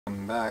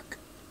I'm back.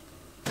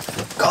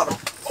 Got him.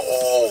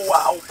 Oh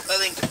wow, that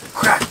thing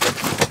cracked.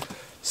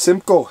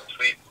 SIMCOE,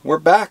 we're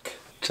back.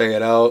 Check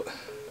it out.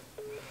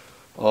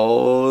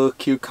 Oh,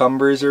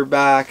 cucumbers are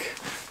back.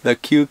 The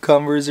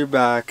cucumbers are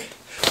back.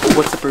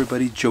 What's up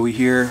everybody, Joey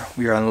here.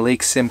 We are on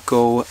Lake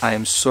SIMCOE. I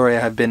am sorry I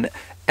have been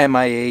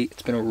MIA.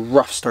 It's been a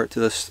rough start to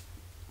this.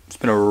 It's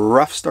been a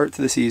rough start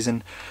to the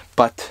season,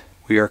 but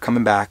we are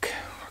coming back.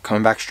 We're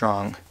coming back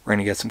strong. We're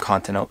gonna get some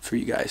content out for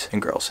you guys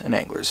and girls and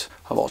anglers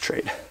of all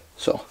trade.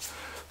 So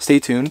stay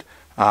tuned.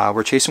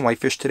 We're chasing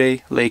whitefish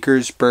today.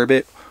 Lakers,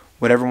 burbot,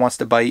 whatever wants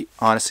to bite.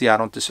 Honestly, I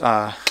don't just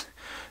what's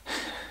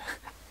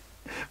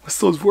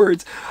those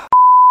words?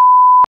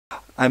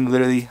 I'm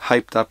literally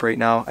hyped up right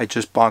now. I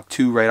just bonked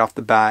 2 right off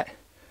the bat.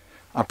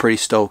 I'm pretty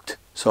stoked.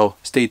 So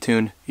stay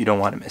tuned. You don't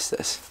want to miss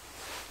this.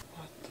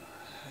 What the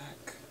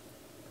heck?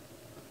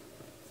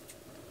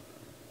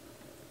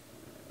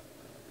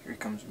 Here he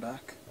comes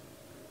back.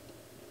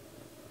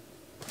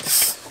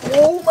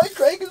 Oh, my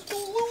drag is too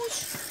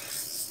loose.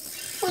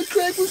 My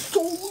drag was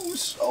so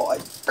loose. Oh, I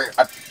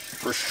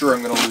for sure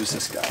I'm gonna lose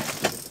this guy.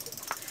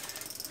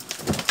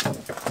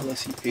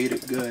 Unless he ate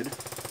it good.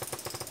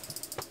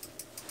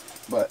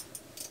 But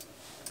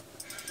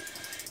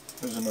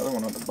there's another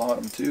one on the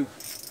bottom too.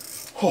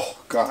 Oh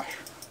gosh.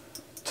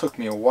 Took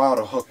me a while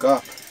to hook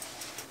up.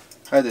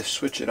 I had to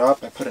switch it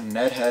up. I put a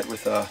Ned head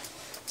with a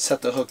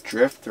set the hook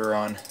drifter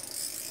on.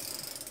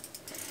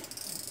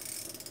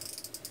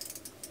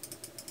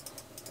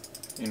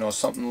 You know,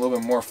 something a little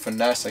bit more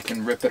finesse. I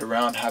can rip it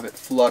around, have it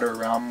flutter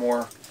around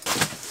more.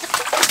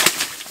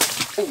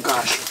 Oh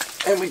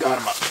gosh, and we got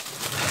him up.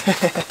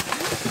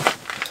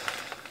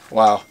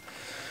 Wow,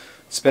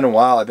 it's been a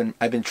while.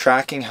 I've been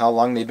tracking how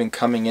long they've been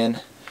coming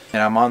in,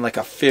 and I'm on like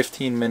a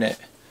 15-minute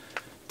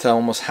to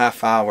almost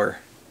half hour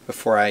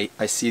before I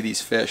see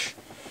these fish.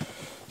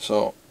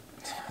 So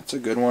that's a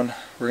good one.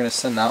 We're gonna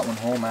send that one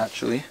home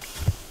actually.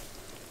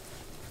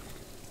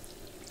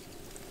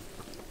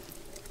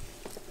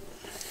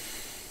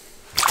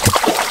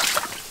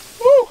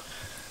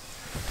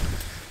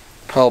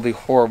 Probably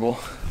horrible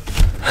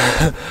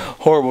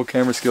horrible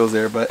camera skills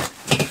there, but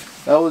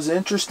that was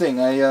interesting.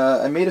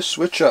 I made a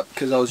switch up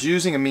because I was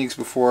using Amigs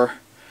before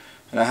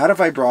and I had a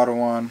vibrato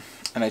on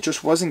and I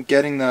just wasn't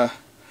getting the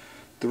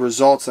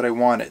results that I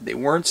wanted. They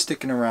weren't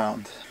sticking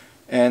around,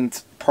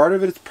 and part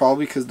of it is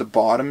probably because the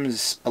bottom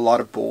is a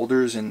lot of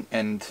boulders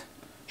and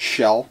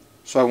shell.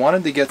 So I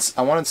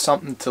wanted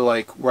something to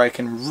like where I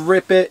can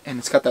rip it and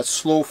it's got that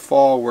slow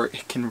fall where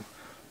it can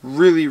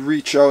really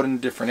reach out in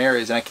different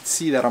areas, and I can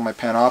see that on my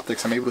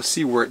Panoptics. I'm able to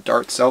see where it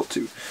darts out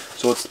to,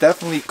 so it's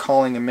definitely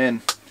calling them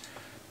in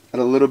at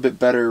a little bit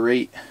better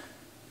rate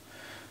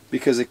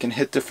because it can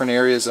hit different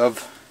areas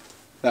of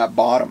that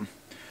bottom.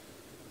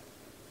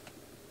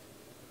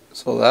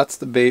 So that's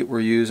the bait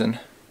we're using,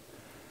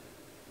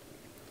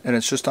 and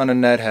it's just on a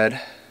Ned head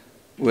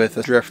with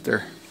a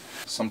drifter.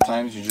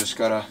 Sometimes you just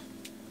gotta,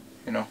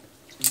 you know,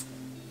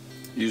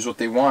 use what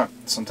they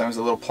want. Sometimes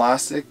a little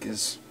plastic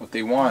is what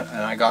they want,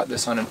 and I got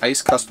this on an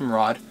eyce custom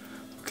rod.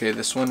 Okay,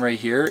 this one right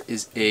here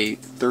is a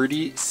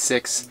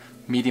 36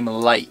 medium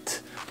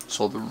light,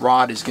 so the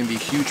rod is going to be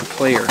a huge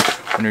player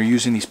when you're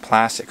using these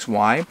plastics.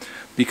 Why?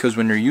 Because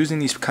when you're using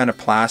these kind of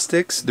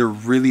plastics, they're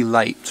really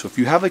light. So if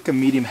you have like a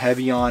medium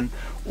heavy on,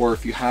 or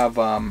if you have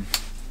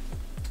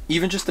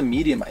even just a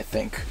medium, I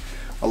think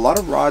a lot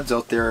of rods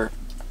out there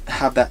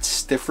have that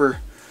stiffer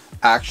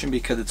action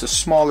because it's a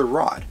smaller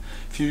rod.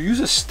 If you use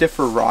a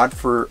stiffer rod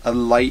for a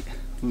light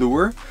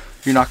lure,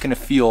 you're not going to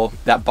feel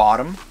that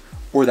bottom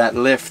or that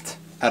lift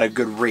at a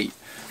good rate.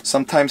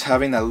 Sometimes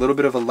having that little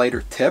bit of a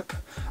lighter tip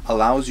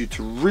allows you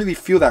to really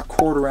feel that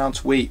 1/4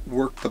 ounce weight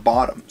work the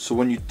bottom. So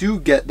when you do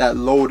get that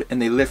load and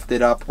they lift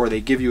it up or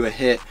they give you a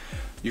hit,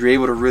 you're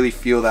able to really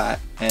feel that.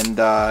 And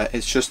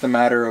it's just a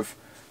matter of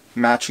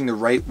matching the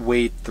right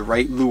weight, the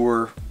right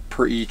lure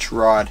per each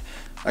rod.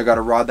 I got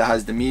a rod that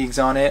has the Meigs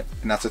on it,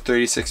 and that's a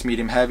 36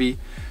 medium heavy.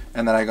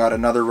 And then I got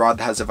another rod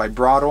that has a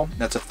vibrato,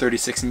 that's a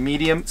 36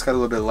 medium. It's got a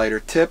little bit lighter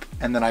tip.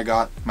 And then I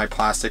got my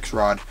plastics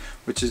rod,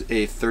 which is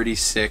a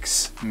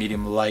 36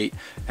 medium light,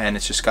 and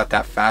it's just got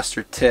that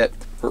faster tip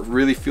for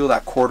really feel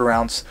that 1/4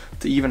 ounce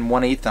to even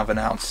 1/8 of an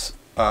ounce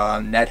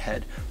Ned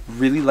head.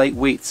 Really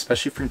lightweight,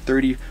 especially from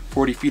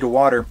 30-40 feet of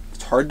water.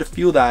 It's hard to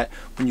feel that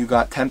when you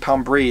got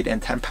 10-pound braid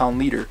and 10-pound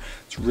leader.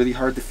 It's really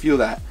hard to feel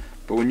that.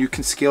 But when you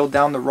can scale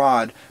down the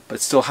rod but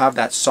still have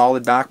that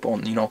solid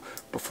backbone, you know,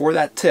 before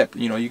that tip,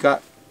 you know, you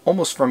got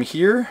almost from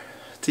here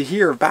to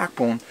here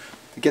backbone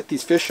to get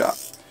these fish up.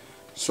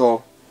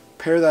 So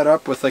pair that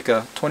up with like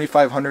a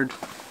 2500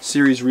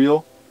 series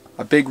reel,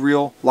 a big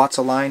reel, lots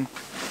of line.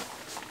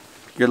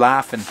 You're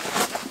laughing,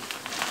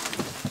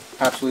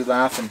 absolutely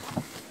laughing.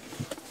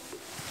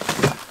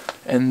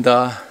 And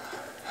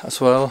that's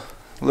well,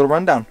 a little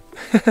rundown.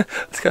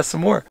 Let's get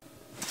some more.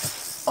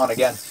 On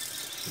again.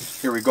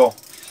 Here we go.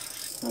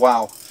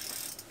 Wow,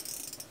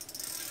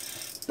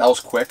 that was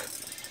quick.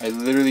 I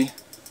literally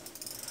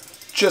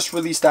just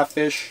released that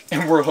fish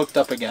and we're hooked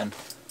up again.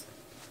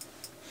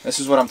 This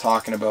is what I'm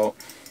talking about.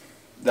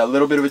 that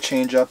little bit of a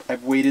change up.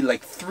 I've waited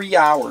like 3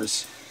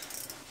 hours,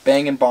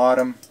 banging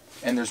bottom,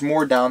 and there's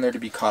more down there to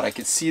be caught. I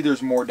can see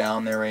there's more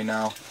down there right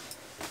now.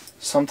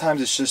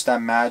 Sometimes it's just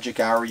that magic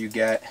hour you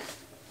get.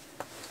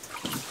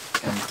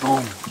 And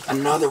boom,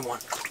 another one.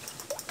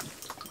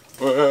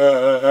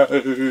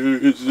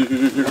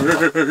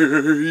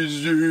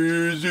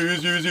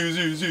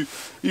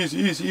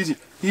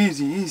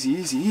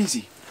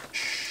 Easy.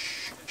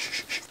 Shh.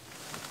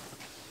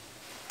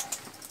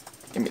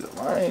 Give me the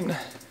line.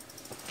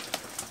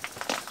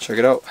 Check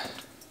it out.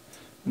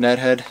 Net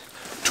head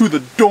to the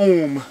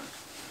dome.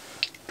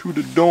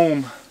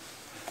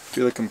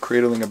 Feel like I'm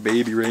cradling a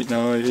baby right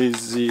now.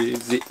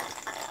 Easy.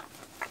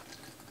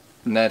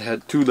 Net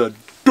head to the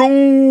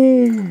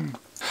dome.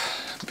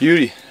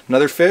 Beauty.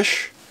 Another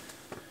fish.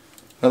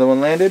 Another one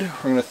landed.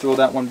 We're going to throw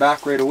that one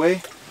back right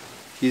away.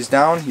 He's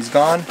down. He's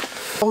gone.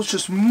 It was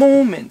just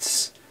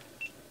moments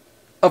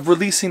of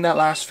releasing that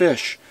last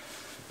fish.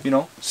 You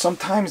know,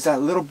 sometimes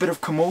that little bit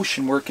of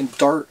commotion where it can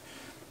dart,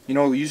 you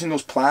know, using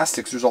those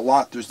plastics, there's a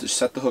lot. There's the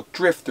set the hook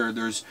drifter,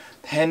 there's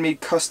handmade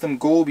custom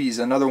gobies,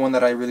 another one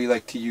that I really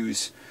like to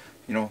use.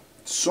 You know,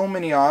 so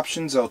many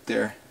options out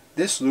there.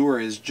 This lure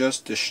is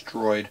just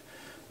destroyed.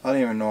 I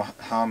don't even know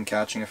how I'm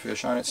catching a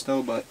fish on it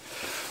still, but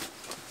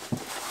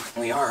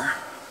we are.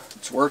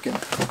 It's working.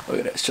 Look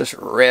at it, it's just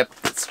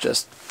ripped. It's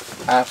just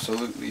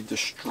absolutely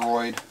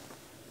destroyed.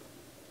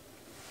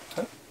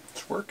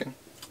 It's working.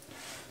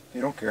 They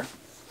don't care.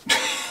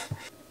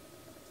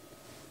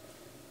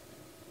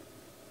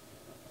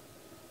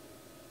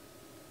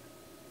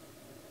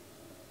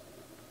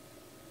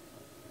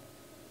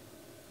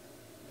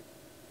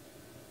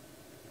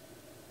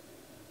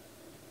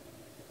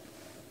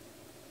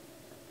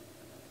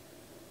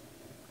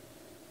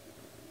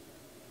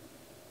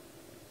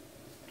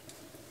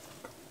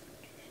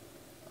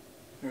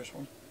 There's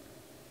one.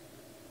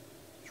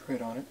 It's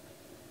right on it.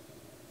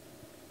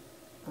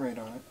 Right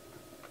on it.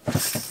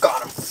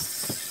 Got him.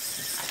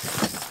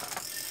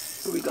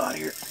 What do we got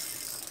here?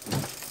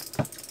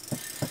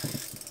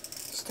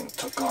 This thing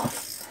took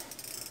off.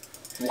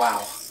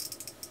 Wow.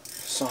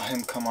 Saw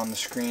him come on the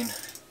screen.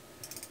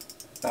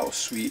 That was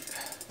sweet.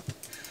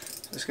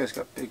 This guy's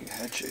got big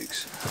head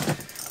shakes.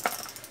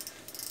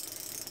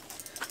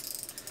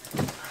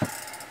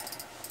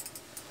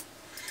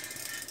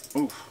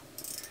 Oof.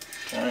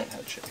 Giant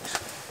head shakes.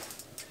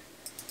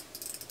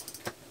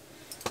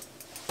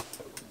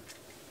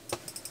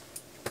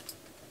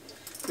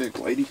 Big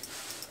whitey.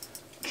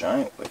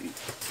 Giant whitey.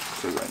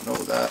 So I know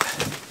that.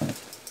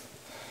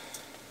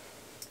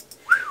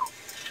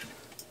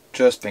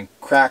 Just been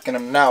cracking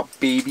them now,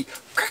 baby.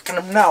 Cracking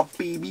them now,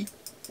 baby.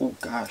 Oh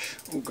gosh.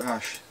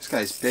 This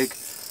guy's big.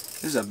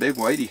 This is a big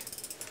whitey.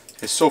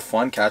 It's so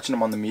fun catching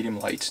them on the medium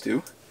lights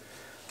too.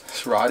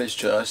 This rod is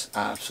just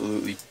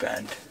absolutely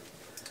bent.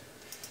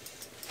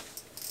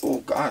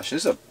 Oh gosh,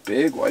 this is a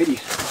big whitey.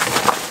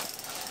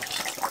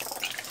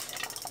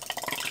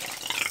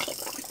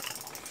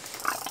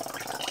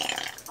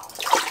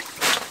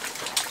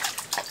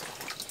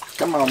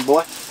 Come on,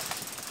 boy.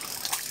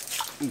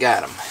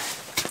 Got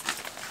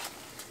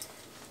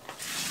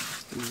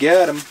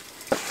him.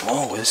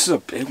 Oh, this is a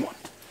big one.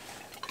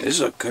 This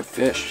is a good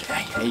fish.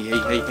 Hey.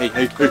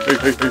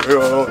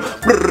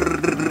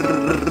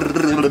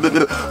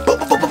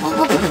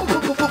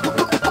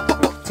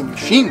 It's a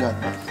machine gun.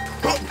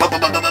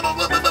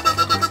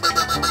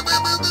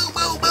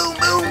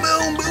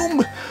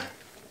 Boom.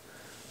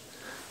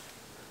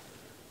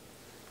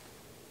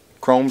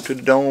 Chrome to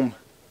the dome.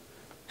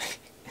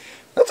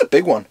 That's a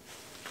big one.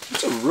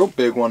 That's a real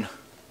big one.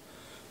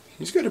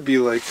 He's got to be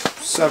like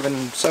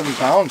 7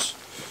 pounds.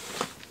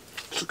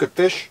 It's a good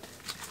fish.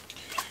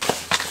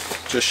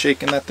 Just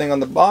shaking that thing on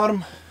the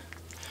bottom,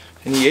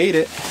 and he ate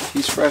it.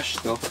 He's fresh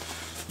still,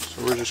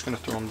 so we're just gonna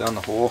throw him down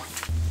the hole.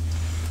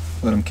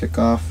 Let him kick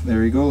off.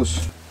 There he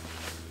goes.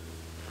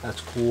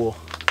 That's cool.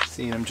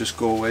 Seeing him just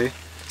go away.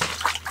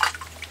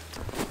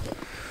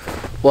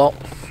 Well,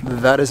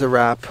 that is a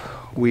wrap.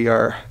 We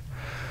are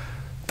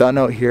done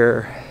out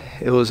here.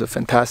 It was a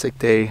fantastic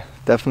day.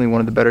 Definitely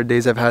one of the better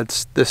days I've had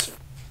this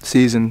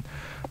season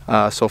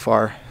so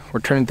far.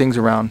 We're turning things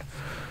around.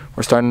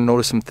 We're starting to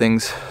notice some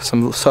things,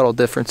 some subtle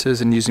differences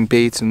in using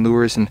baits and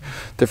lures and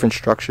different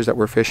structures that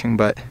we're fishing,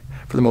 but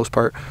for the most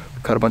part,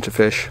 we caught a bunch of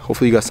fish.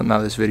 Hopefully you got something out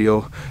of this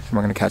video, and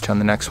we're gonna catch you on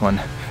the next one.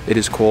 It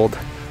is cold.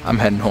 I'm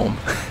heading home.